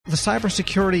The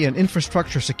Cybersecurity and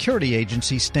Infrastructure Security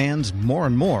Agency stands more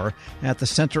and more at the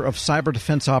center of cyber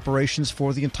defense operations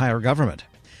for the entire government.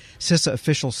 CISA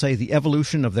officials say the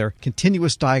evolution of their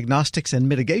Continuous Diagnostics and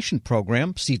Mitigation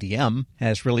Program, CDM,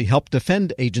 has really helped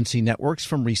defend agency networks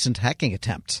from recent hacking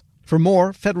attempts. For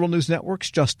more, Federal News Network's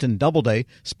Justin Doubleday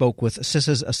spoke with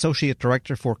CISA's Associate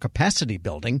Director for Capacity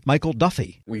Building, Michael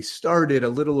Duffy. We started a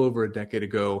little over a decade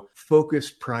ago,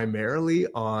 focused primarily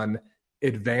on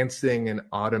advancing and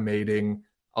automating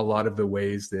a lot of the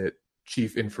ways that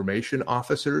chief information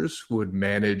officers would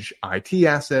manage IT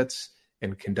assets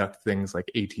and conduct things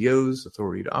like ATOs,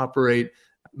 authority to operate,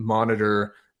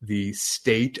 monitor the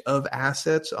state of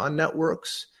assets on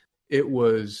networks. It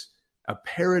was a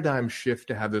paradigm shift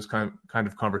to have those kind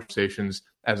of conversations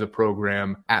as a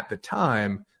program at the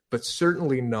time, but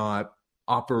certainly not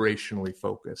operationally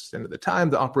focused. And at the time,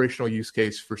 the operational use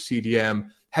case for CDM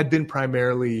had been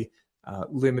primarily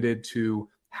limited to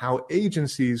how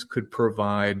agencies could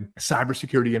provide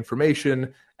cybersecurity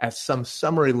information at some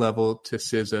summary level to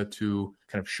CISA to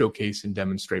kind of showcase and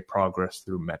demonstrate progress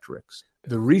through metrics.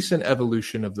 The recent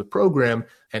evolution of the program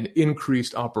and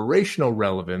increased operational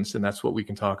relevance, and that's what we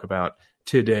can talk about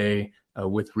today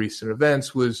with recent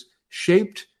events, was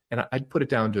shaped, and I'd put it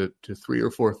down to 3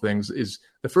 or 4 things, is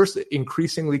the first,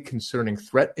 increasingly concerning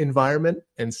threat environment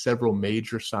and several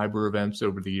major cyber events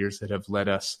over the years that have led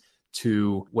us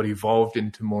to what evolved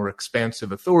into more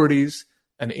expansive authorities,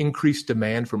 an increased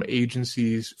demand from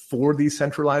agencies for these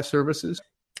centralized services.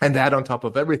 And that on top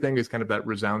of everything is kind of that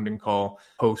resounding call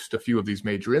post a few of these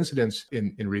major incidents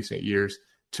in recent years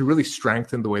to really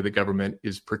strengthen the way the government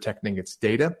is protecting its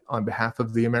data on behalf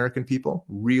of the American people,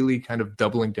 really kind of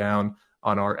doubling down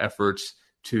on our efforts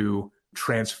to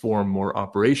transform more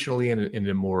operationally and in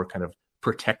a more kind of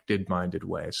protected-minded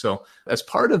way. So as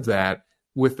part of that,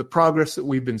 with the progress that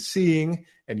we've been seeing,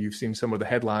 and you've seen some of the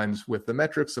headlines with the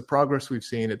metrics, the progress we've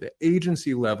seen at the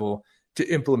agency level to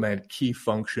implement key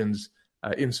functions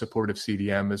in support of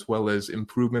CDM, as well as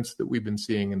improvements that we've been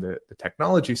seeing in the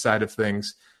technology side of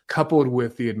things, coupled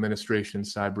with the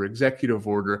administration's cyber executive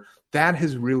order, that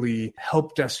has really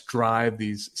helped us drive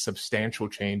these substantial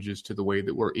changes to the way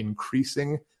that we're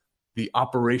increasing the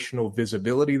operational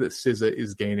visibility that CISA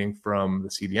is gaining from the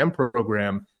CDM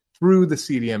program through the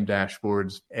CDM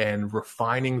dashboards and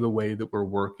refining the way that we're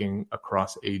working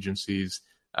across agencies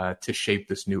to shape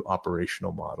this new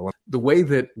operational model. The way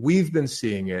that we've been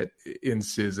seeing it in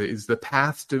CISA is the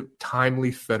path to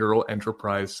timely federal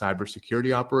enterprise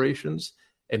cybersecurity operations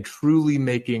and truly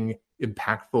making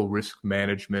impactful risk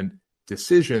management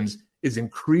decisions is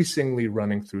increasingly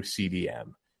running through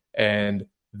CDM. And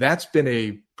that's been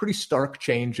a pretty stark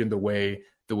change in the way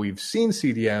that we've seen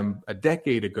CDM a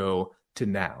decade ago to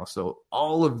now. So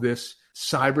all of this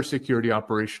cybersecurity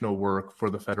operational work for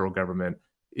the federal government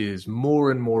is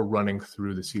more and more running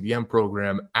through the CDM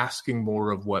program, asking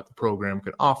more of what the program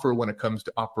can offer when it comes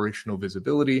to operational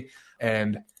visibility.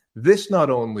 And this not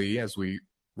only, as we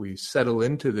settle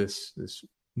into this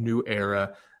new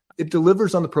era, it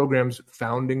delivers on the program's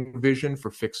founding vision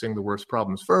for fixing the worst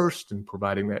problems first and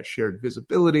providing that shared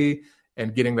visibility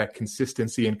and getting that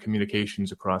consistency in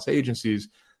communications across agencies.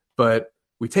 But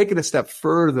we take it a step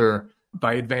further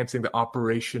by advancing the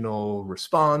operational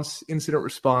response, incident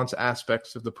response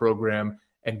aspects of the program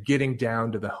and getting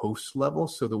down to the host level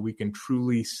so that we can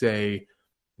truly say,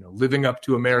 living up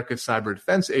to America's Cyber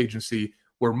Defense Agency,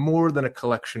 we're more than a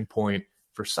collection point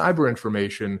for cyber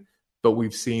information, but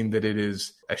we've seen that it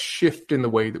is a shift in the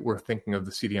way that we're thinking of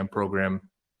the CDM program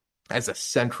as a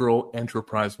central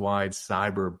enterprise-wide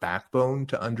cyber backbone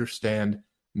to understand,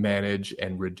 manage,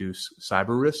 and reduce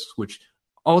cyber risks, which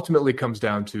ultimately comes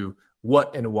down to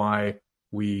what and why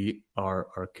we are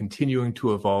continuing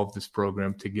to evolve this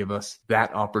program to give us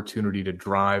that opportunity to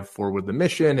drive forward the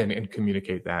mission and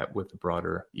communicate that with the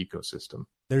broader ecosystem.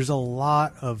 There's a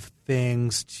lot of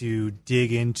things to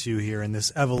dig into here in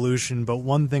this evolution, but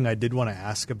one thing I did want to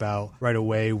ask about right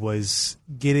away was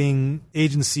getting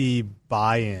agency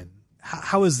buy-in.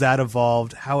 How has that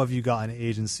evolved? How have you gotten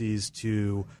agencies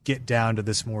to get down to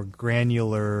this more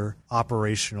granular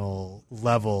operational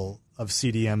level of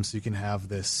CDM so you can have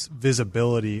this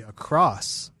visibility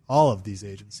across all of these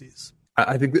agencies?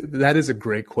 I think that is a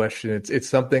great question. It's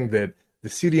something that the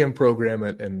CDM program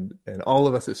and all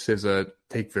of us at CISA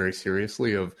take very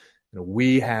seriously.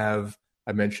 We have,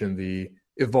 I mentioned the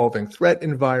evolving threat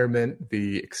environment,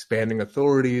 the expanding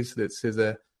authorities that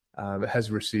CISA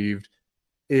has received.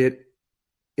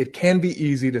 It can be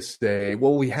easy to say,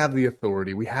 well, we have the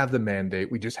authority, we have the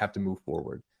mandate, we just have to move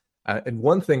forward. And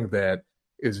one thing that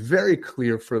is very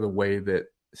clear for the way that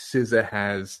CISA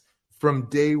has from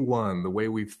day one, the way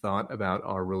we've thought about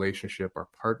our relationship, our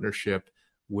partnership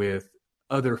with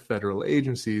other federal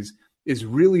agencies is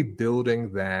really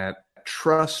building that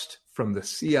trust from the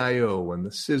CIO and the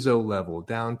CISO level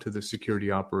down to the security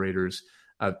operators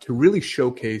to really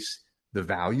showcase the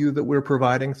value that we're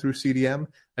providing through CDM.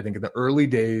 I think in the early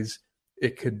days,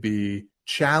 it could be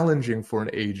challenging for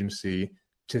an agency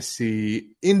to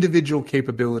see individual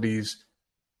capabilities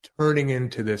turning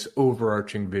into this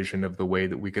overarching vision of the way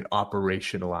that we could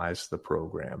operationalize the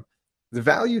program. The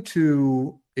value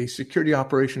to a security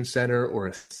operations center or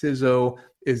a CISO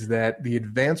is that the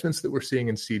advancements that we're seeing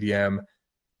in CDM,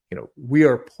 we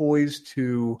are poised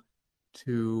to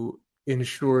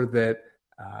ensure that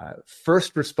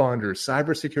first responders,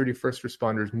 cybersecurity first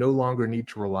responders, no longer need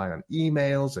to rely on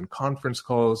emails and conference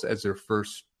calls as their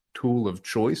first tool of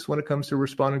choice when it comes to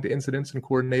responding to incidents and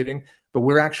coordinating. But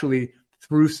we're actually,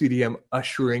 through CDM,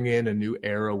 ushering in a new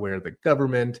era where the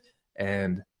government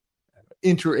and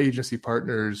interagency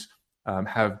partners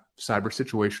have cyber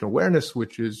situational awareness,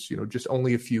 which is just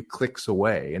only a few clicks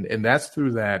away. And that's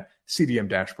through that CDM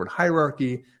dashboard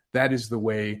hierarchy. That is the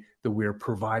way that we're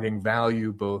providing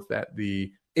value both at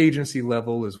the agency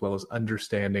level as well as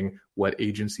understanding what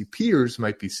agency peers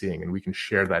might be seeing, and we can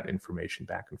share that information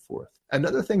back and forth.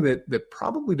 Another thing that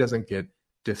probably doesn't get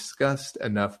discussed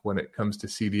enough when it comes to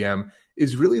CDM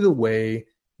is really the way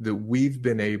that we've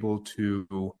been able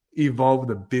to evolve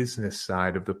the business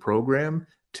side of the program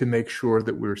to make sure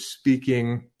that we're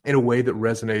speaking in a way that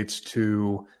resonates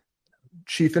to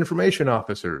chief information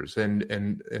officers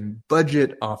and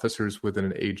budget officers within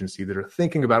an agency that are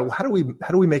thinking about, well, how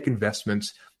do we make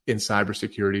investments in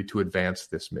cybersecurity to advance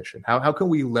this mission? How can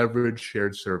we leverage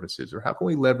shared services, or how can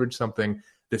we leverage something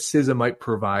that CISA might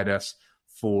provide us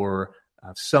for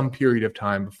some period of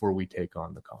time before we take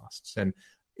on the costs? And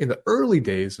in the early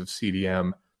days of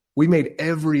CDM, we made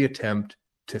every attempt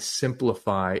to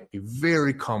simplify a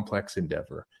very complex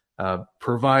endeavor,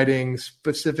 providing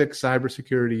specific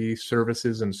cybersecurity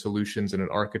services and solutions in an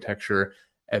architecture,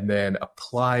 and then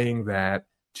applying that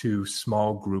to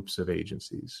small groups of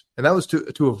agencies. And that was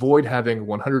to avoid having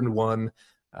 101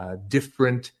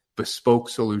 different bespoke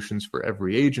solutions for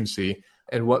every agency.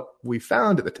 And what we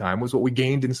found at the time was what we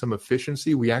gained in some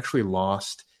efficiency, we actually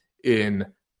lost in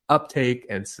uptake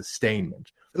and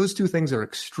sustainment. Those two things are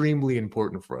extremely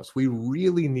important for us. We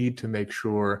really need to make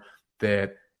sure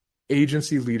that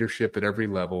agency leadership at every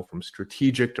level, from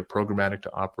strategic to programmatic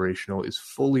to operational, is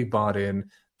fully bought in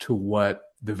to what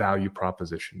the value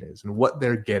proposition is and what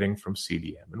they're getting from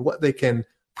CDM and what they can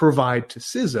provide to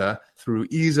CISA through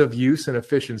ease of use and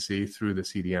efficiency through the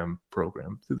CDM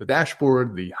program, through the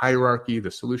dashboard, the hierarchy,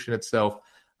 the solution itself.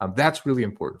 That's really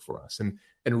important for us.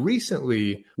 And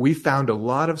recently, we found a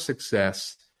lot of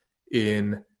success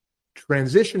in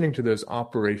transitioning to those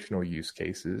operational use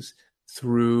cases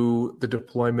through the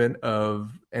deployment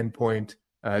of endpoint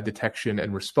detection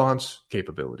and response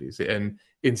capabilities. And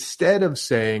instead of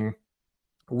saying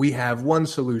we have one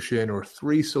solution or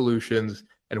three solutions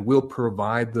and we'll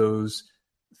provide those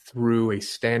through a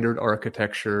standard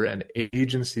architecture, and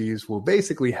agencies will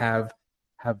basically have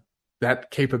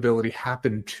that capability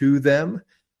happen to them,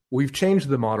 we've changed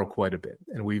the model quite a bit,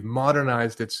 and we've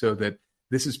modernized it so that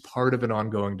this is part of an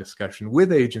ongoing discussion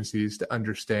with agencies to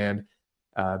understand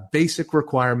basic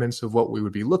requirements of what we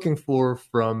would be looking for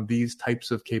from these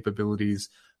types of capabilities,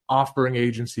 offering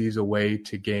agencies a way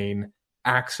to gain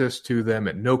access to them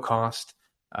at no cost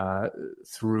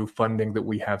through funding that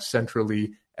we have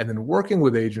centrally, and then working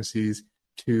with agencies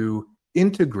to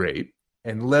integrate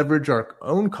and leverage our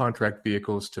own contract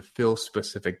vehicles to fill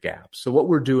specific gaps. So what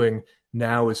we're doing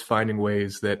now is finding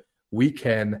ways that we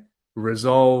can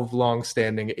resolve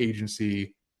longstanding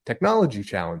agency technology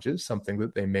challenges, something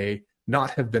that they may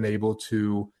not have been able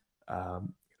to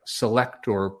select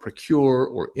or procure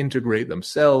or integrate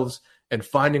themselves, and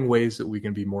finding ways that we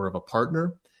can be more of a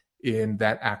partner in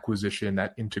that acquisition,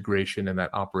 that integration, and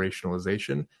that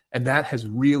operationalization. And that has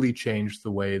really changed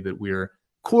the way that we're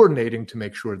coordinating to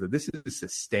make sure that this is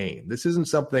sustained. This isn't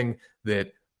something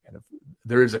that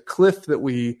there is a cliff that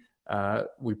we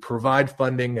provide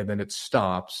funding and then it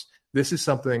stops. This is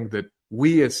something that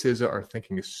we as CISA are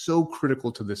thinking is so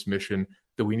critical to this mission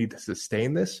that we need to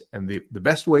sustain this. And the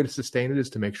best way to sustain it is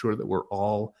to make sure that we're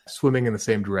all swimming in the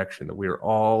same direction, that we are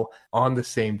all on the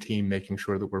same team, making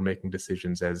sure that we're making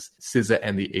decisions as CISA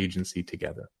and the agency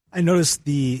together. I noticed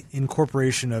the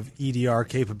incorporation of EDR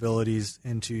capabilities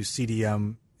into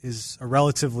CDM is a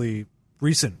relatively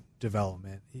recent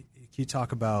development. Can you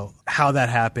talk about how that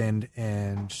happened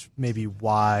and maybe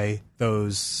why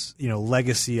those,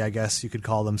 legacy, I guess you could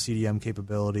call them, CDM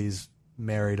capabilities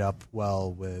married up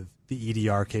well with the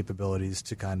EDR capabilities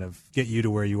to kind of get you to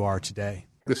where you are today?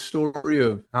 The story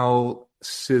of how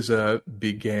CISA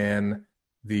began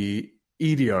the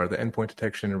EDR, the endpoint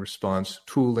detection and response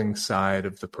tooling side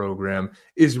of the program,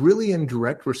 is really in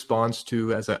direct response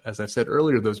to, as I said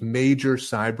earlier, those major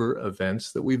cyber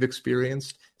events that we've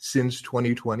experienced since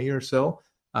 2020 or so,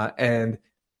 and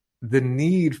the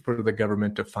need for the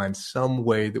government to find some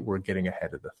way that we're getting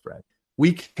ahead of the threat.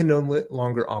 We can no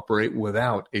longer operate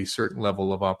without a certain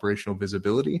level of operational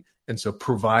visibility. And so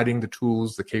providing the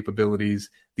tools, the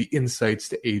capabilities, the insights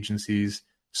to agencies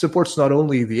supports not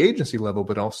only the agency level,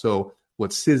 but also what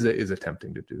CISA is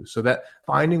attempting to do. So that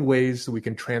finding ways that we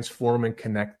can transform and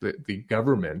connect the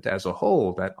government as a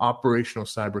whole, that operational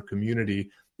cyber community,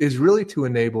 is really to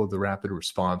enable the rapid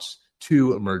response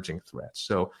to emerging threats.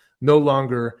 So no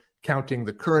longer counting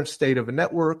the current state of a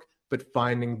network, but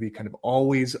finding the kind of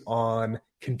always on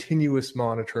continuous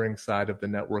monitoring side of the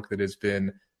network that has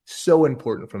been so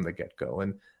important from the get-go.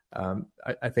 And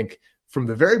I think from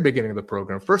the very beginning of the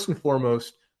program, first and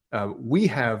foremost, we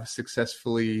have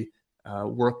successfully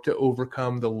worked to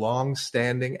overcome the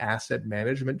long-standing asset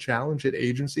management challenge at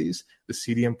agencies. The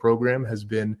CDM program has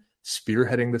been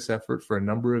spearheading this effort for a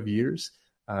number of years.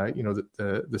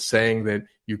 The saying that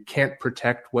you can't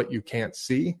protect what you can't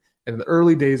see. And in the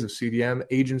early days of CDM,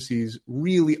 agencies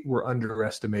really were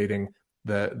underestimating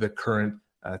the current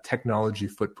technology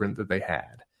footprint that they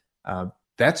had.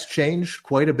 That's changed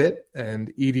quite a bit,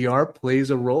 and EDR plays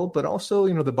a role, but also,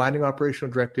 the binding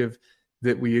operational directive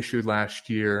that we issued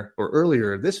last year or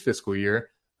earlier this fiscal year,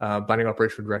 binding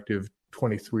operational directive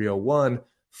 2301,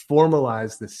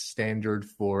 formalized the standard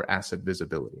for asset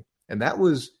visibility. And that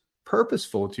was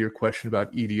purposeful, to your question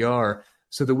about EDR,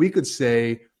 so that we could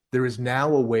say, there is now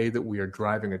a way that we are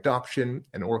driving adoption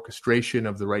and orchestration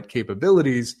of the right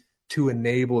capabilities to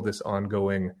enable this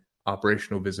ongoing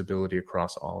operational visibility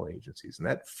across all agencies. And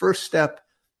that first step,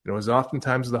 is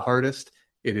oftentimes the hardest.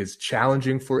 It is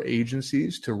challenging for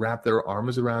agencies to wrap their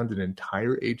arms around an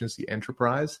entire agency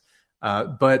enterprise.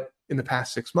 But in the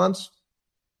past 6 months,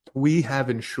 we have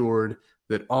ensured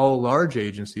that all large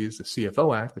agencies, the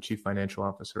CFO Act, the Chief Financial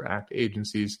Officer Act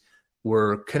agencies,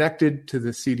 were connected to the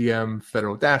CDM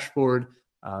federal dashboard.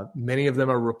 Many of them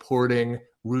are reporting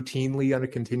routinely on a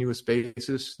continuous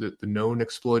basis the known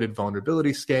exploited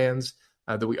vulnerability scans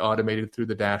that we automated through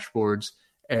the dashboards.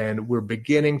 And we're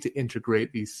beginning to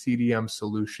integrate these CDM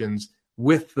solutions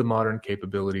with the modern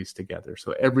capabilities together.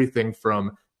 So everything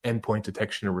from endpoint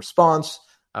detection and response,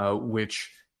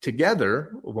 which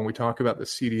together, when we talk about the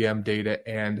CDM data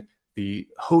and the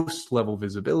host level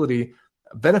visibility,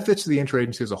 benefits the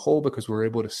interagency as a whole because we're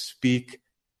able to speak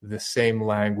the same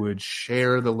language,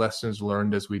 share the lessons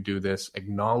learned as we do this,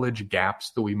 acknowledge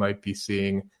gaps that we might be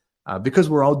seeing, because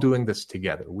we're all doing this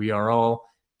together. We are all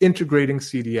integrating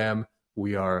CDM,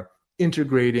 we are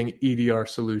integrating EDR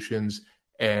solutions,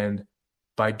 and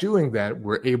by doing that,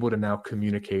 we're able to now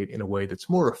communicate in a way that's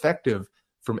more effective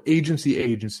from agency to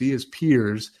agency as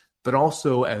peers, but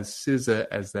also as CISA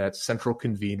as that central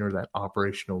convener, that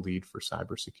operational lead for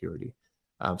cybersecurity.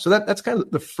 So that's kind of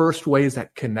the first way, is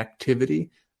that connectivity,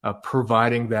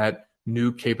 providing that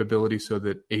new capability so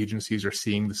that agencies are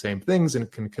seeing the same things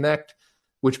and can connect,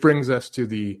 which brings us to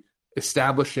the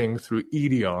establishing through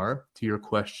EDR, to your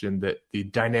question, that the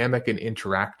dynamic and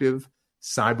interactive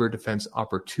cyber defense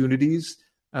opportunities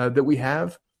that we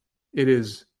have. It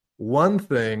is one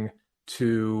thing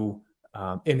to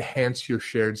enhance your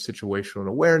shared situational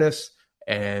awareness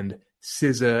and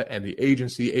CISA and the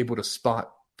agency able to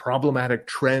spot problematic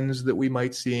trends that we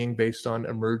might seeing based on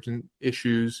emergent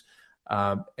issues.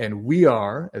 And we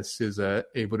are, as CISA,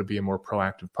 able to be a more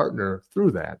proactive partner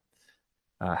through that.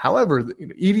 However,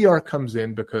 EDR comes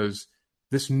in because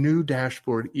this new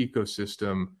dashboard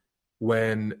ecosystem,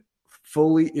 when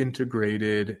fully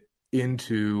integrated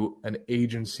into an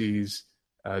agency's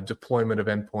deployment of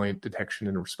endpoint detection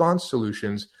and response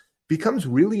solutions, becomes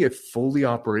really a fully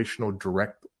operational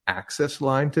direct access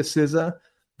line to CISA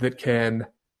that can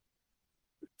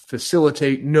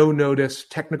facilitate no-notice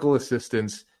technical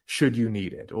assistance should you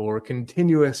need it, or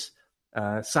continuous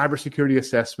cybersecurity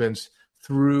assessments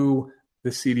through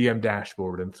the CDM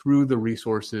dashboard and through the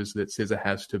resources that CISA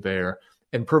has to bear,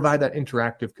 and provide that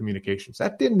interactive communications.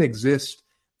 That didn't exist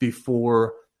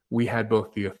before we had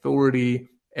both the authority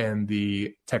and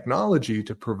the technology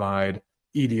to provide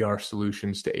EDR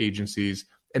solutions to agencies.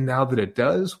 And now that it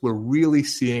does, we're really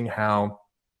seeing how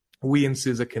we in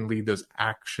CISA can lead those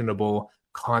actionable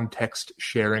context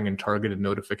sharing and targeted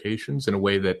notifications in a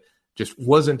way that just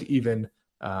wasn't even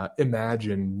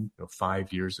imagined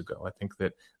 5 years ago. I think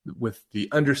that with the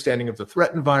understanding of the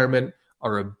threat environment,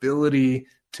 our ability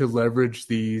to leverage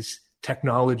these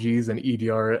technologies and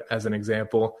EDR as an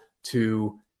example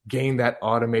to gain that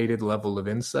automated level of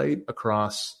insight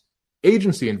across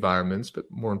agency environments, but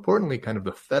more importantly, kind of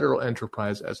the federal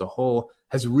enterprise as a whole,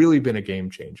 has really been a game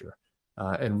changer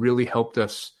and really helped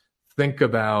us think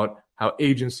about how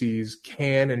agencies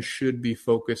can and should be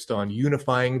focused on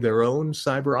unifying their own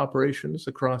cyber operations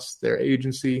across their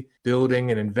agency, building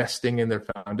and investing in their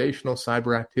foundational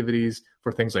cyber activities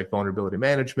for things like vulnerability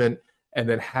management, and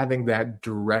then having that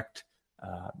direct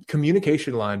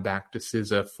communication line back to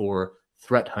CISA for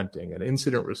threat hunting and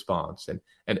incident response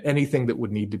and anything that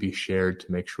would need to be shared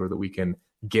to make sure that we can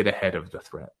get ahead of the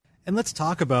threat. And let's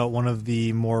talk about one of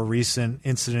the more recent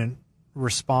incident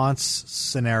response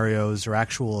scenarios or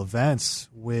actual events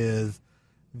with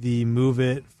the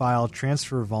MOVEit file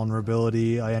transfer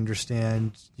vulnerability. I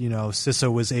understand,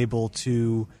 CISA was able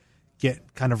to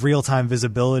get kind of real-time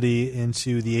visibility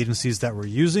into the agencies that were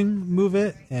using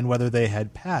MOVEit and whether they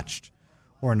had patched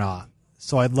or not.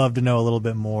 So I'd love to know a little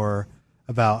bit more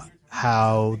about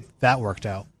how that worked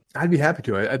out. I'd be happy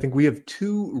to. I think we have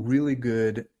two really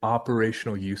good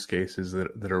operational use cases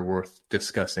that are worth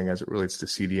discussing as it relates to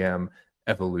CDM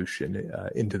evolution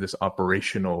into this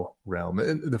operational realm.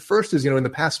 And the first is, in the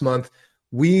past month,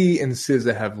 we in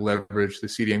CISA have leveraged the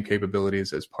CDM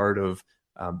capabilities as part of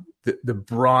the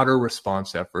broader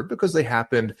response effort because they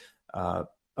happened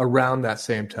around that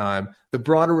same time. The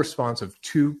broader response of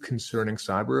two concerning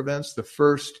cyber events. The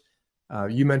first,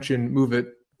 you mentioned MOVEit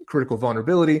critical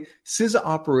vulnerability. CISA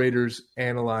operators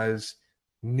analyze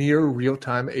near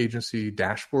real-time agency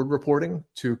dashboard reporting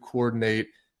to coordinate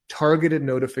targeted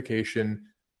notification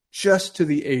just to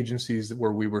the agencies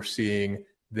where we were seeing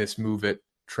this MOVEit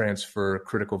transfer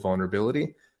critical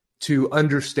vulnerability to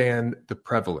understand the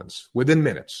prevalence within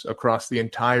minutes across the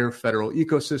entire federal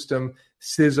ecosystem.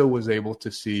 CISA was able to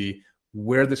see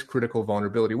where this critical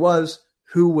vulnerability was,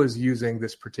 who was using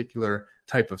this particular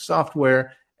type of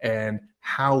software, and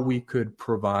how we could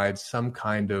provide some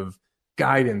kind of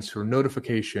guidance or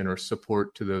notification or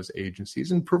support to those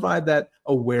agencies and provide that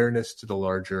awareness to the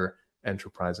larger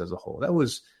enterprise as a whole. That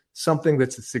was something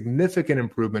that's a significant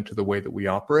improvement to the way that we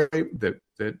operate that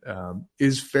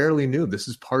is fairly new. This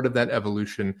is part of that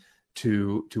evolution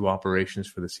to operations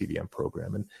for the CDM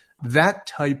program. And that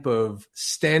type of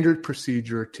standard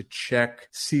procedure to check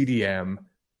CDM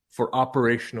for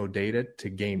operational data to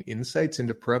gain insights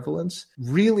into prevalence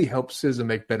really helps CISA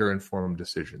make better informed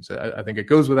decisions. I think it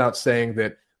goes without saying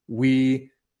that we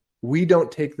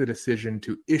don't take the decision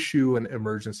to issue an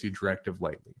emergency directive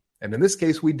lightly. And in this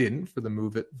case, we didn't for the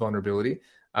MOVEit vulnerability,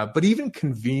 but even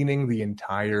convening the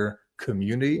entire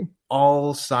community,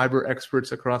 all cyber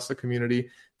experts across the community,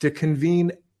 to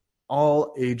convene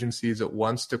all agencies at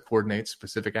once to coordinate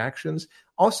specific actions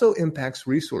also impacts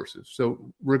resources.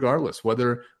 So regardless,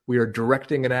 whether we are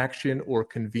directing an action or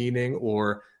convening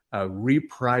or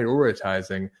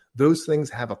reprioritizing, those things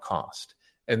have a cost.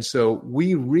 And so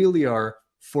we really are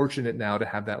fortunate now to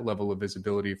have that level of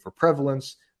visibility for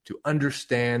prevalence, to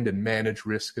understand and manage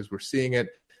risk as we're seeing it.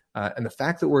 And the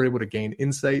fact that we're able to gain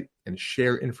insight and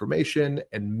share information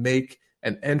and make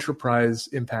an enterprise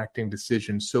impacting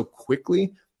decision so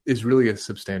quickly is really a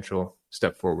substantial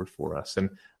step forward for us. And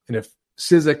if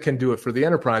CISA can do it for the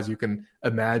enterprise, you can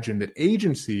imagine that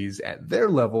agencies at their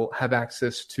level have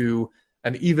access to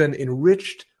an even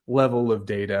enriched level of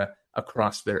data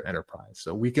across their enterprise.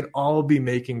 So we can all be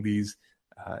making these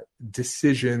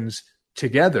decisions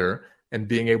together and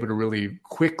being able to really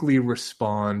quickly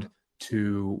respond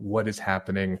to what is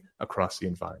happening across the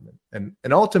environment. And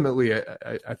ultimately,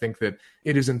 I think that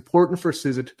it is important for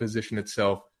CISA to position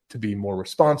itself to be more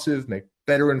responsive, make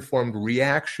better informed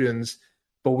reactions,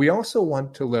 but we also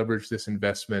want to leverage this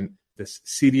investment, this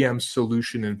CDM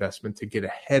solution investment, to get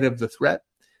ahead of the threat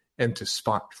and to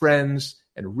spot trends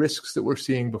and risks that we're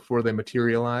seeing before they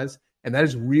materialize. And that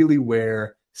is really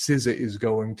where CISA is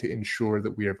going to ensure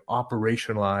that we have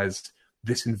operationalized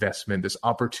this investment, this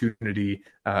opportunity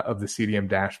of the CDM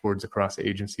dashboards across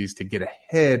agencies to get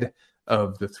ahead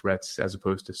of the threats as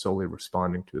opposed to solely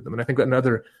responding to them. And I think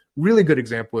another really good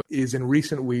example is in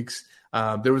recent weeks,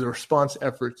 there was a response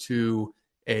effort to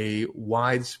a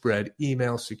widespread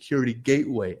email security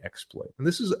gateway exploit. And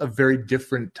this is a very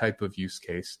different type of use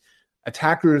case.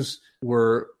 Attackers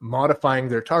were modifying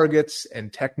their targets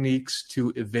and techniques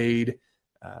to evade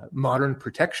modern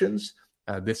protections.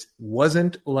 This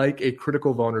wasn't like a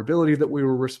critical vulnerability that we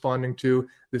were responding to.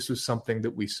 This was something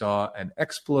that we saw an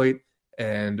exploit,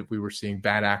 and we were seeing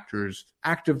bad actors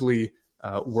actively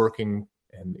working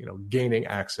and gaining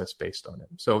access based on it.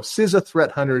 So CISA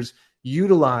threat hunters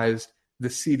utilized the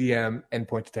CDM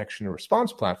endpoint detection and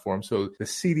response platform. So the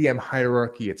CDM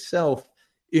hierarchy itself,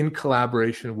 in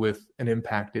collaboration with an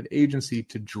impacted agency,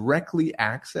 to directly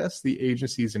access the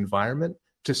agency's environment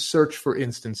to search for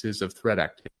instances of threat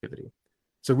activity.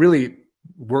 So really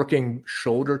working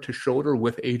shoulder to shoulder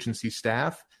with agency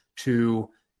staff to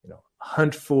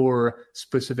hunt for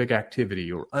specific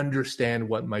activity or understand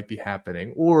what might be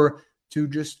happening, or to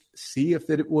just see if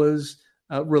that it was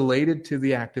related to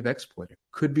the active exploit. It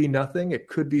could be nothing, it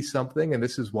could be something, and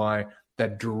this is why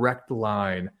that direct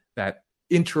line, that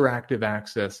interactive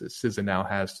access that CISA now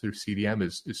has through CDM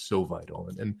is so vital.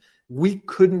 And we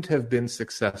couldn't have been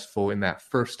successful in that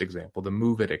first example, the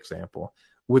Move It example,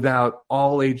 without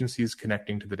all agencies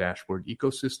connecting to the dashboard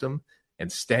ecosystem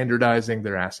and standardizing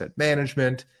their asset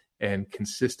management and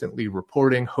consistently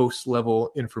reporting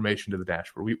host-level information to the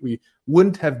dashboard. We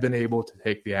wouldn't have been able to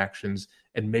take the actions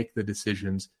and make the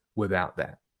decisions without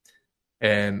that.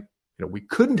 And we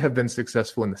couldn't have been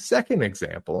successful in the second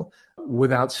example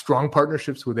without strong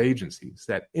partnerships with agencies,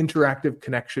 that interactive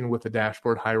connection with the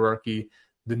dashboard hierarchy,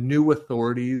 the new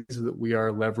authorities that we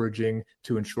are leveraging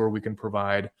to ensure we can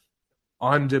provide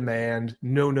on-demand,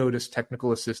 no-notice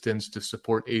technical assistance to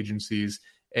support agencies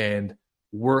and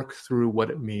work through what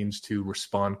it means to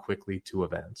respond quickly to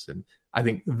events. And I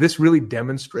think this really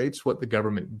demonstrates what the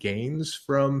government gains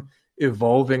from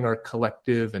evolving our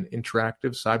collective and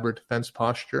interactive cyber defense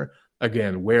posture.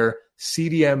 Again, where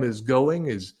CDM is going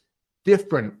is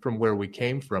different from where we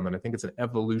came from. And I think it's an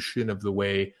evolution of the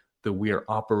way that we are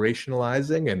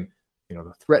operationalizing and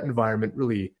the threat environment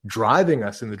really driving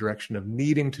us in the direction of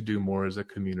needing to do more as a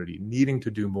community, needing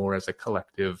to do more as a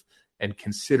collective, and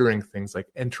considering things like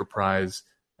enterprise,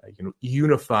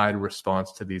 unified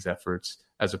response to these efforts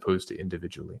as opposed to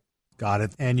individually. Got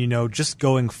it. And, just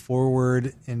going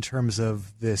forward in terms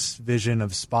of this vision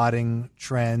of spotting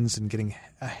trends and getting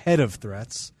ahead of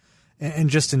threats, and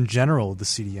just in general, the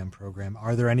CDM program,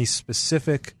 are there any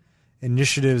specific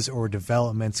initiatives or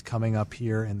developments coming up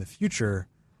here in the future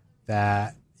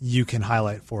that you can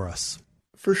highlight for us?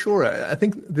 For sure. I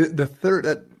think the third,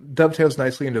 that dovetails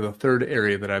nicely into the third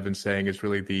area that I've been saying is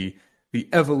really the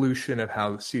evolution of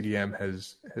how the CDM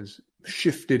has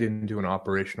shifted into an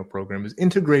operational program, is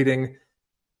integrating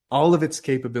all of its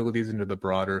capabilities into the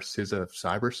broader CISA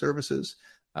cyber services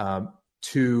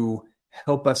to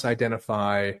help us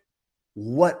identify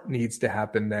what needs to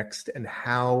happen next and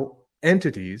how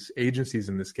entities, agencies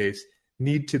in this case,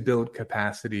 need to build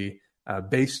capacity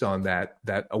based on that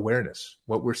awareness.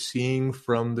 What we're seeing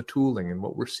from the tooling and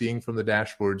what we're seeing from the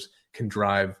dashboards can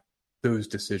drive those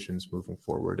decisions moving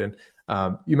forward. And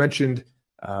you mentioned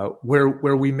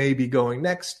where we may be going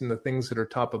next and the things that are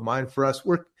top of mind for us.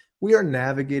 We are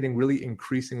navigating really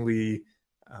increasingly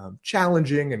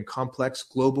challenging and complex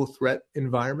global threat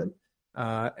environment,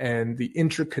 and the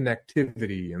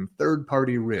interconnectivity and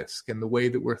third-party risk and the way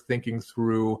that we're thinking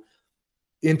through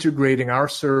integrating our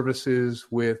services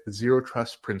with zero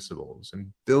trust principles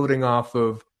and building off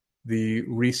of the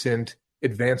recent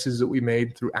advances that we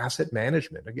made through asset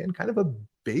management. Again, kind of a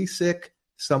basic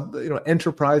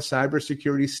enterprise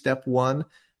cybersecurity step one.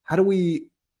 How do we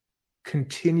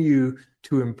continue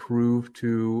to improve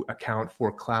to account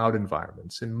for cloud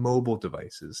environments and mobile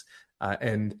devices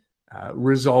and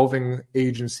resolving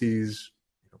agencies'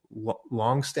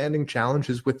 long-standing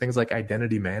challenges with things like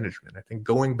identity management? I think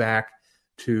going back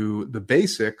to the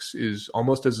basics is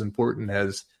almost as important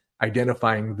as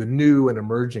identifying the new and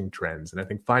emerging trends. And I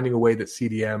think finding a way that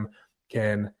CDM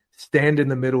can stand in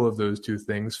the middle of those two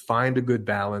things, find a good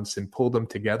balance, and pull them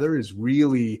together is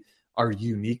really our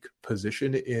unique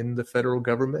position in the federal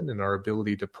government and our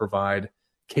ability to provide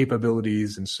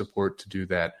capabilities and support to do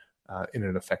that in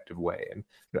an effective way. And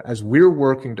as we're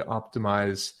working to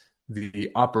optimize the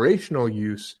operational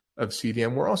use of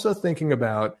CDM, we're also thinking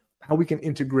about how we can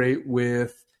integrate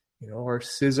with our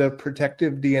CISA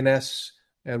protective DNS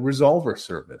resolver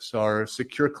service, our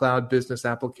secure cloud business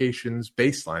applications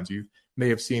baselines. You may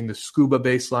have seen the SCUBA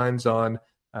baselines on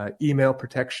email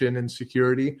protection and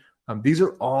security. These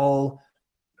are all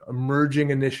emerging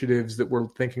initiatives that we're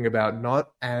thinking about not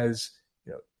as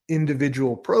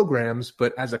individual programs,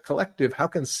 but as a collective. How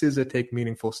can CISA take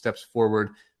meaningful steps forward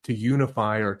to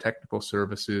unify our technical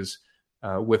services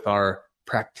with our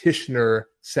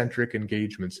practitioner-centric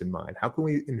engagements in mind? How can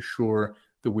we ensure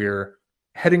that we're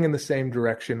heading in the same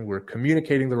direction, we're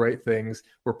communicating the right things,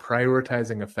 we're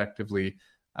prioritizing effectively,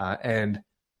 and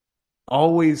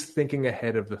always thinking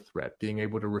ahead of the threat, being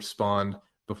able to respond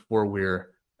before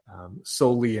we're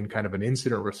solely in kind of an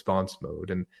incident response mode?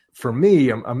 And for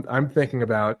me, I'm thinking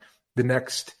about the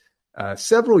next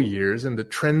several years and the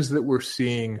trends that we're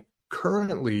seeing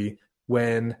currently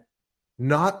when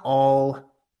not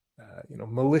all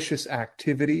malicious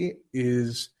activity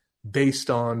is based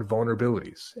on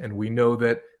vulnerabilities. And we know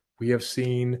that we have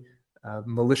seen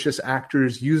malicious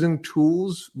actors using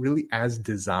tools really as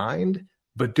designed,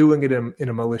 but doing it in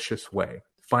a malicious way,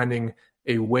 finding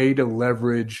a way to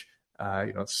leverage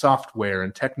software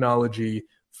and technology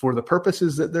for the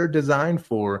purposes that they're designed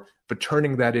for, but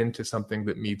turning that into something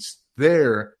that meets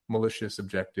their malicious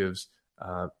objectives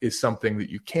is something that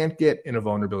you can't get in a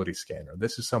vulnerability scanner.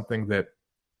 This is something that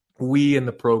we in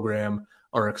the program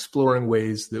are exploring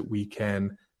ways that we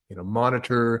can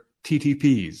monitor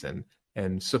TTPs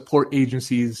and support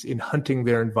agencies in hunting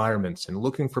their environments and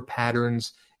looking for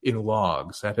patterns in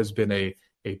logs. That has been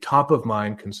a top of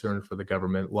mind concern for the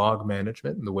government, log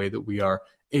management, and the way that we are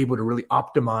able to really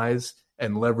optimize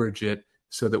and leverage it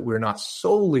so that we're not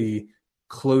solely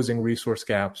closing resource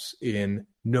gaps in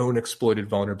known exploited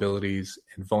vulnerabilities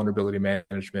and vulnerability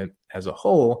management as a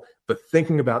whole, but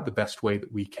thinking about the best way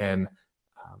that we can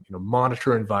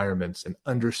monitor environments and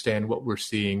understand what we're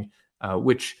seeing,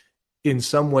 which in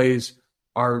some ways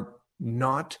are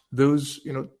not those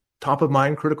top of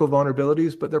mind critical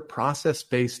vulnerabilities, but they're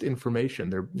process-based information.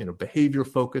 They're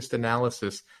behavior-focused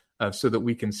analysis so that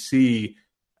we can see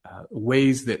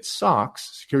ways that SOCs,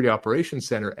 Security Operations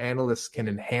Center analysts, can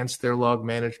enhance their log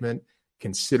management,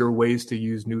 consider ways to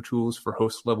use new tools for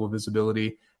host-level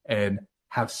visibility, and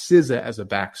have CISA as a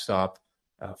backstop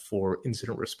for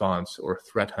incident response or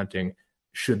threat hunting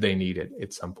should they need it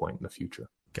at some point in the future.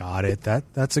 Got it.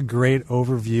 That's a great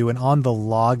overview. And on the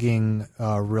logging,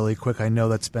 really quick, I know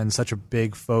that's been such a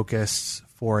big focus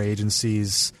for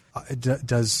agencies.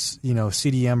 Does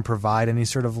CDM provide any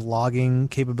sort of logging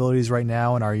capabilities right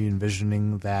now, and are you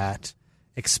envisioning that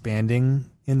expanding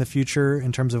in the future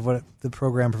in terms of what the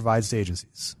program provides to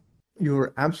agencies?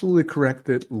 You're absolutely correct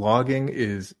that logging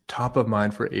is top of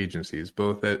mind for agencies,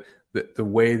 both at the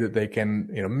way that they can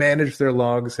manage their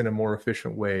logs in a more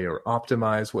efficient way, or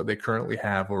optimize what they currently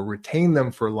have, or retain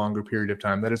them for a longer period of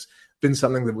time. That has been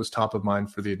something that was top of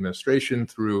mind for the administration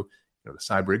through the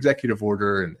cyber executive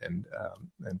order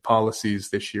and policies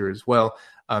this year as well.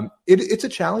 It's a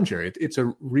challenge area. It's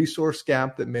a resource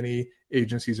gap that many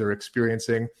agencies are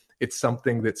experiencing. It's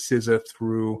something that CISA,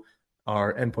 through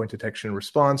our endpoint detection and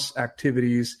response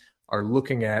activities, are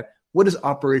looking at. What does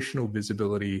operational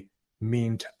visibility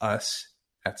mean to us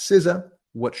at CISA?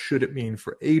 What should it mean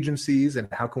for agencies? And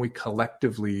how can we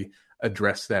collectively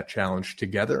address that challenge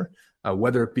together,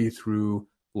 whether it be through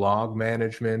log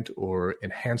management or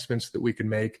enhancements that we can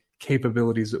make,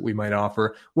 capabilities that we might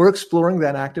offer? We're exploring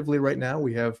that actively right now.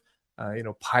 We have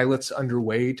pilots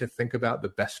underway to think about the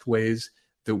best ways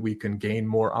that we can gain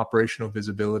more operational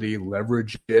visibility,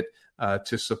 leverage it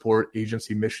to support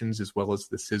agency missions as well as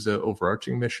the CISA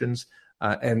overarching missions.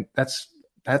 And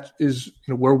that is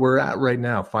where we're at right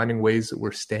now, finding ways that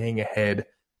we're staying ahead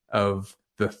of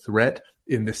the threat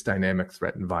in this dynamic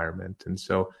threat environment. And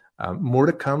so more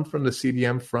to come from the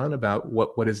CDM front about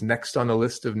what is next on the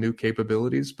list of new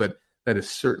capabilities, but that is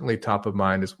certainly top of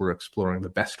mind as we're exploring the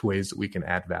best ways that we can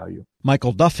add value.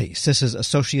 Michael Duffy, CISA's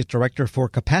Associate Director for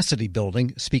Capacity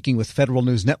Building, speaking with Federal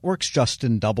News Network's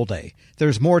Justin Doubleday.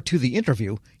 There's more to the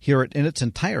interview. Hear it in its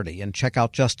entirety and check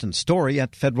out Justin's story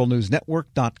at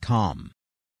federalnewsnetwork.com.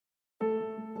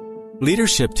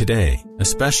 Leadership today,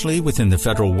 especially within the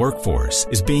federal workforce,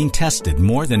 is being tested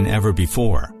more than ever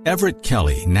before. Everett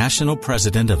Kelly, National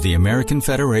President of the American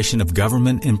Federation of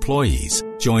Government Employees,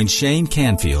 joined Shane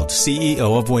Canfield,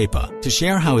 CEO of WEPA, to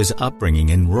share how his upbringing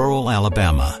in rural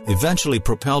Alabama eventually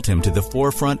propelled him to the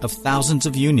forefront of thousands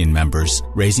of union members,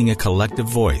 raising a collective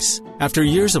voice. After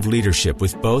years of leadership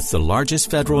with both the largest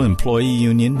federal employee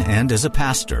union and as a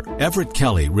pastor, Everett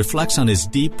Kelly reflects on his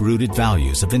deep-rooted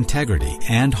values of integrity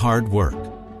and hard work.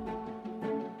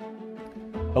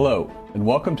 Hello, and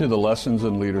welcome to the Lessons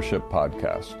in Leadership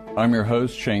podcast. I'm your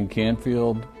host, Shane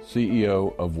Canfield,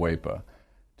 CEO of WEPA.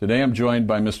 Today I'm joined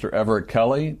by Mr. Everett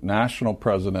Kelly, National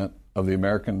President of the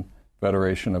American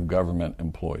Federation of Government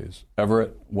Employees.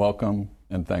 Everett, welcome,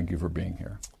 and thank you for being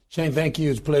here. Shane, thank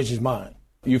you. It's a pleasure's mine.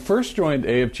 You first joined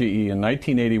AFGE in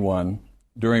 1981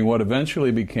 during what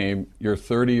eventually became your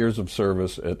 30 years of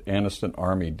service at Anniston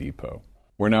Army Depot.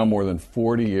 We're now more than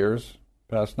 40 years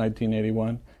past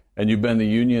 1981, and you've been the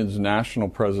union's national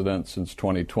president since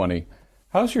 2020.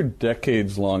 How's your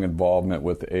decades-long involvement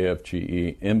with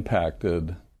AFGE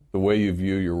impacted the way you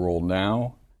view your role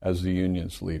now as the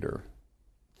union's leader?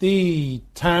 The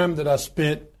time that I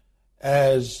spent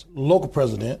as local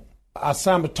president, I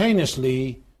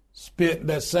simultaneously spent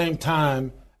that same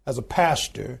time as a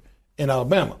pastor in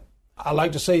Alabama. I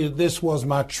like to say that this was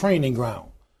my training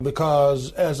ground,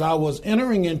 because as I was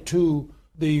entering into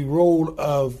the role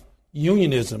of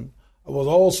unionism, I was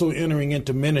also entering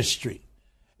into ministry.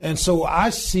 And so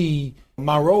I see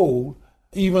my role,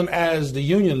 even as the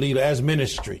union leader, as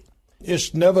ministry.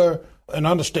 It's never an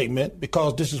understatement,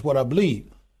 because this is what I believe.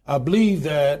 I believe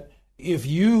that if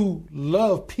you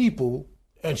love people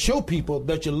and show people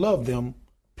that you love them,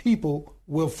 people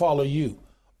will follow you.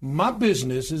 My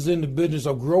business is in the business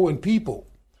of growing people.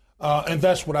 And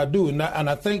that's what I do. And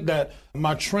I think that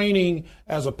my training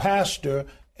as a pastor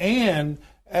and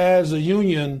as a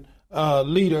union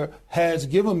leader has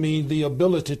given me the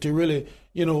ability to really,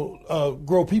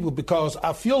 grow people, because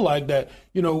I feel like that,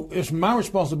 it's my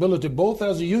responsibility, both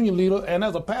as a union leader and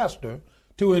as a pastor,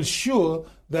 to ensure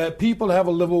that people have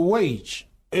a livable wage.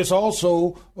 It's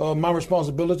also my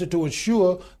responsibility to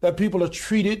ensure that people are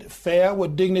treated fair,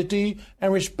 with dignity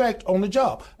and respect on the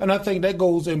job. And I think that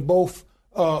goes in both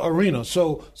arenas.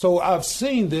 So I've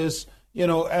seen this,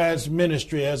 as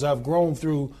ministry, as I've grown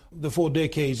through the 4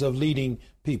 decades of leading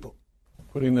people.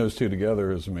 Putting those two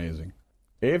together is amazing.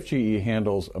 AFGE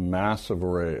handles a massive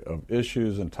array of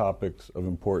issues and topics of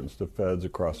importance to feds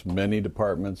across many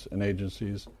departments and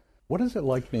agencies. What is it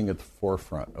like being at the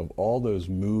forefront of all those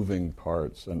moving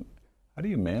parts, and how do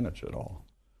you manage it all?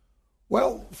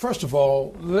 Well, first of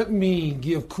all, let me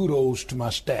give kudos to my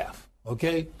staff,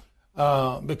 okay?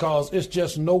 Because it's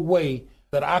just no way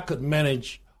that I could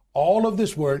manage all of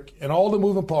this work and all the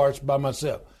moving parts by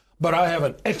myself. But I have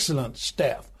an excellent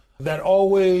staff that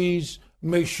always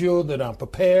makes sure that I'm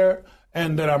prepared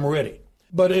and that I'm ready.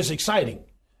 But it's exciting.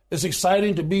 It's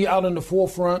exciting to be out in the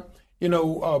forefront,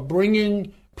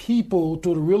 bringing people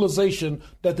to the realization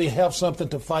that they have something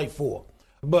to fight for.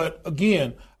 But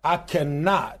again, I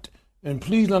cannot, and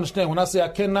please understand, when I say I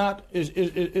cannot,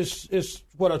 it's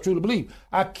what I truly believe.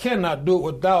 I cannot do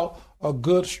it without a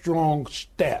good, strong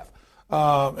staff.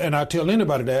 And I tell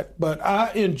anybody that, but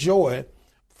I enjoy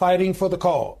fighting for the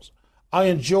cause. I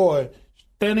enjoy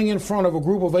standing in front of a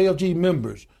group of AFG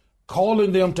members,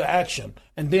 calling them to action,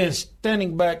 and then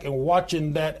standing back and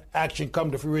watching that action come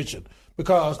to fruition.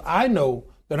 Because I know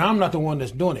that I'm not the one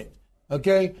that's doing it,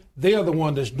 okay? They are the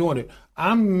one that's doing it.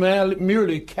 I'm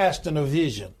merely casting a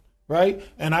vision, right?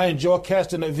 And I enjoy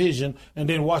casting that vision and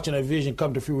then watching that vision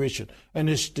come to fruition. And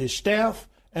it's the staff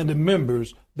and the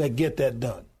members that get that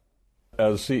done.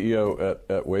 As CEO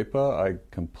at WEPA, I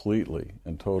completely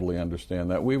and totally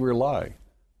understand that. We rely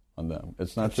on them.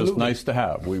 It's not Absolutely. Just nice to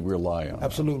have. We rely on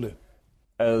Absolutely. Them.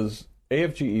 As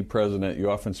AFGE president,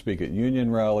 you often speak at union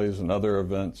rallies and other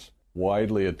events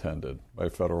widely attended by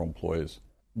federal employees.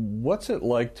 What's it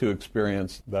like to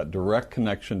experience that direct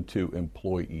connection to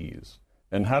employees?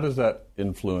 And how does that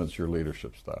influence your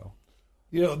leadership style?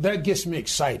 That gets me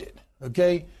excited,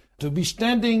 okay? To be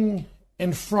standing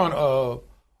in front of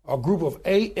a group of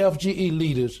AFGE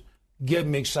leaders get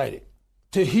me excited.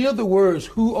 To hear the words,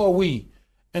 "Who are we?"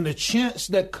 and the chants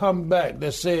that come back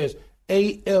that says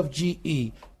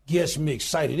AFGE gets me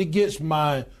excited. It gets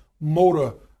my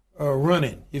motor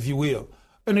running, if you will.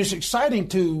 And it's exciting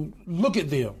to look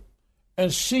at them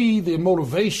and see the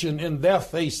motivation in their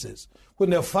faces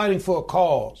when they're fighting for a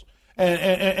cause.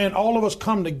 And all of us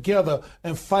come together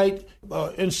and fight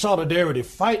in solidarity,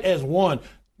 fight as one,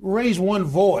 raise one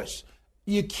voice.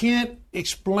 You can't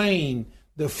explain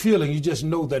the feeling. You just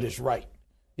know that it's right.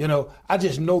 I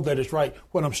just know that it's right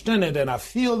when I'm standing there and I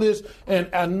feel this, and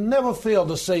I never fail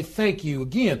to say thank you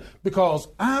again, because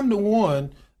I'm the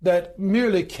one that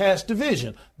merely cast the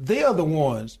vision. They are the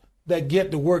ones that get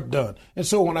the work done. And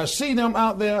so when I see them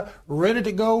out there ready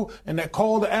to go and that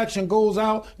call to action goes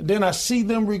out, and then I see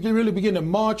them really begin to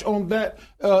march on that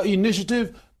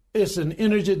initiative, it's an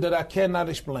energy that I cannot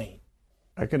explain.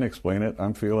 I can explain it.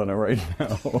 I'm feeling it right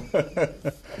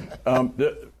now.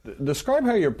 Describe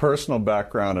how your personal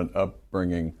background and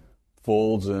upbringing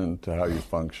folds into how you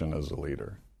function as a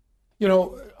leader.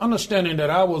 Understanding that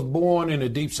I was born in the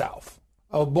Deep South.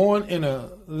 I was born in a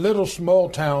little small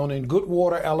town in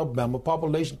Goodwater, Alabama,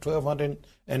 population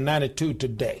 1,292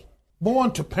 today.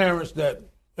 Born to parents that,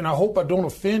 and I hope I don't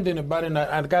offend anybody, and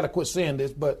I got to quit saying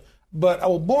this, but I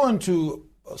was born to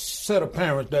a set of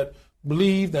parents that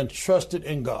believed and trusted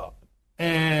in God.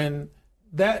 And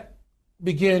that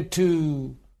began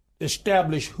to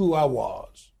establish who I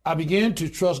was. I began to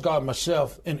trust God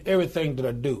myself in everything that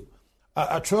I do.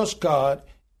 I trust God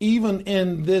even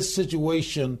in this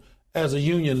situation as a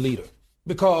union leader,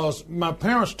 because my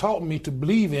parents taught me to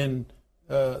believe in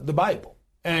the Bible.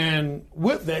 And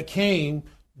with that came,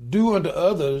 do unto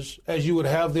others as you would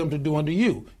have them to do unto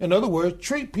you. In other words,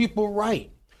 treat people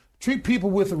right. Treat people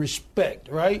with respect,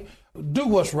 right? Do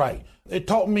what's right. It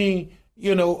taught me,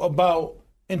 about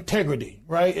integrity,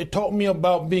 right? It taught me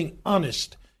about being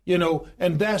honest,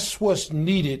 and that's what's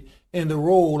needed in the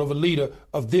role of a leader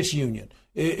of this union.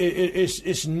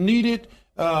 It's needed.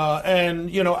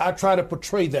 And I try to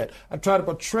portray that. I try to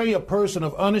portray a person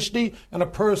of honesty and a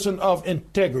person of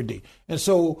integrity. And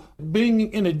so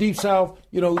being in the Deep South,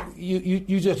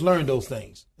 you just learn those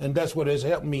things. And that's what has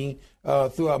helped me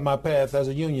throughout my path as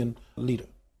a union leader.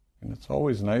 And it's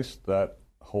always nice, that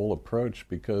whole approach,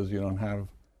 because you don't have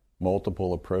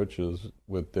multiple approaches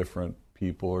with different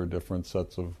people or different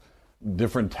sets of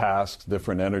different tasks,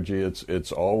 different energy.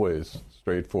 It's always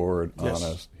straightforward, yes.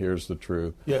 honest. Here's the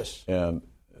truth. Yes. And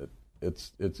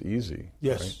it's easy.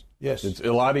 Yes. Right? Yes. It's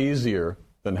a lot easier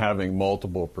than having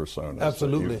multiple personas.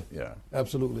 Absolutely. Yeah.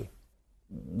 Absolutely.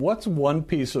 What's one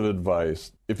piece of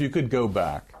advice, if you could go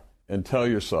back and tell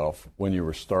yourself when you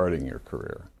were starting your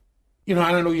career?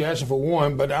 I don't know you're asking for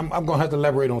one, but I'm going to have to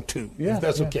elaborate on two, if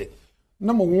that's okay.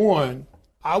 Number one,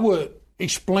 I would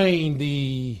explain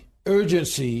the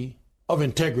urgency of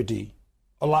integrity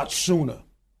a lot sooner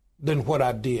than what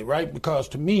I did, right? Because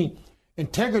to me,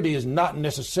 integrity is not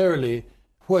necessarily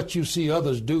what you see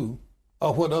others do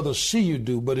or what others see you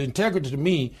do, but integrity to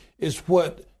me is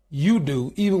what you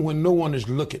do even when no one is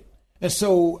looking. And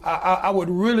so I would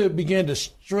really begin to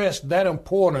stress that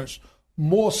importance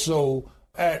more so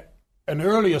at an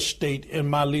earlier state in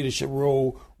my leadership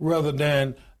role rather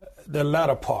than the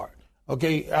latter part.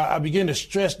 Okay, I begin to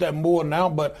stress that more now,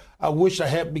 but I wish I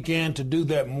had began to do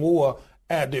that more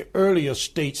at the earlier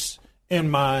states in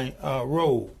my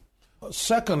role.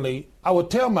 Secondly, I would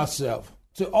tell myself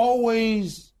to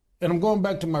always, and I'm going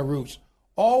back to my roots,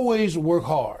 always work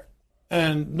hard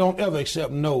and don't ever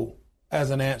accept no as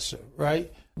an answer,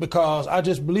 right? Because I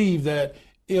just believe that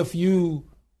if you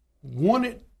want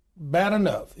it bad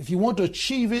enough, if you want to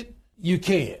achieve it, you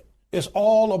can. It's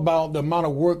all about the amount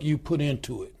of work you put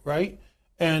into it, right?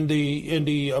 And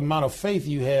the amount of faith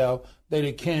you have that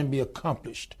it can be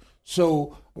accomplished.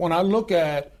 So when I look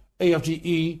at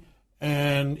AFGE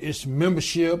and its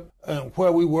membership and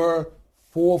where we were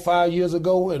 4 or 5 years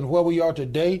ago and where we are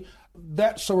today,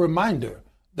 that's a reminder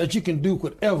that you can do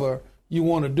whatever you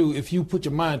want to do if you put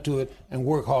your mind to it and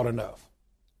work hard enough.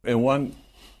 And one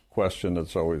question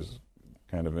that's always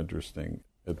kind of interesting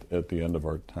at the end of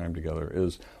our time together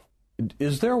is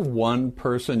there one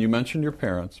person, you mentioned your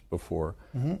parents before,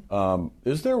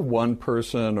 is there one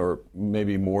person or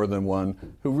maybe more than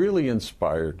one who really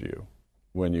inspired you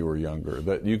when you were younger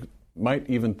that you might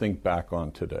even think back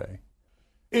on today?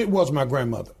 It was my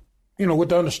grandmother, with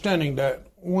the understanding that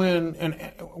when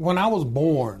I was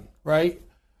born, right,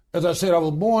 as I said, I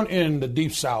was born in the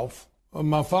Deep South.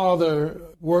 My father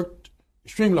worked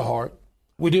extremely hard.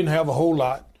 We didn't have a whole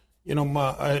lot.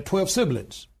 I had 12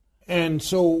 siblings. And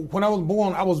so when I was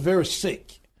born, I was very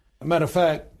sick. Matter of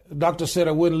fact, the doctor said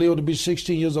I wouldn't live to be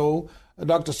 16 years old. The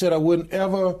doctor said I wouldn't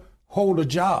ever hold a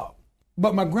job.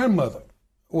 But my grandmother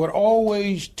would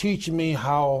always teach me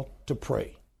how to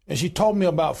pray. And she taught me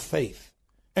about faith.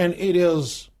 And it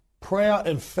is prayer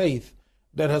and faith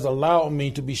that has allowed me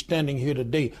to be standing here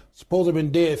today. Suppose I've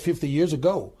been dead 50 years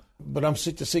ago, but I'm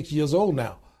 66 years old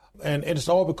now. And it's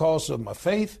all because of my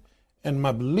faith and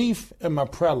my belief and my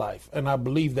prayer life. And I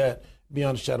believe that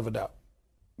beyond a shadow of a doubt.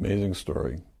 Amazing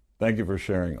story. Thank you for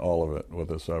sharing all of it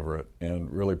with us, Everett, and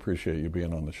really appreciate you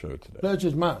being on the show today.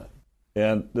 Pleasure's mine.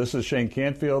 And this is Shane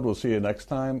Canfield. We'll see you next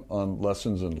time on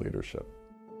Lessons in Leadership.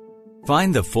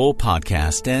 Find the full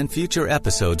podcast and future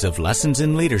episodes of Lessons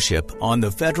in Leadership on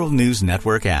the Federal News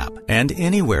Network app and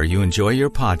anywhere you enjoy your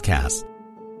podcasts.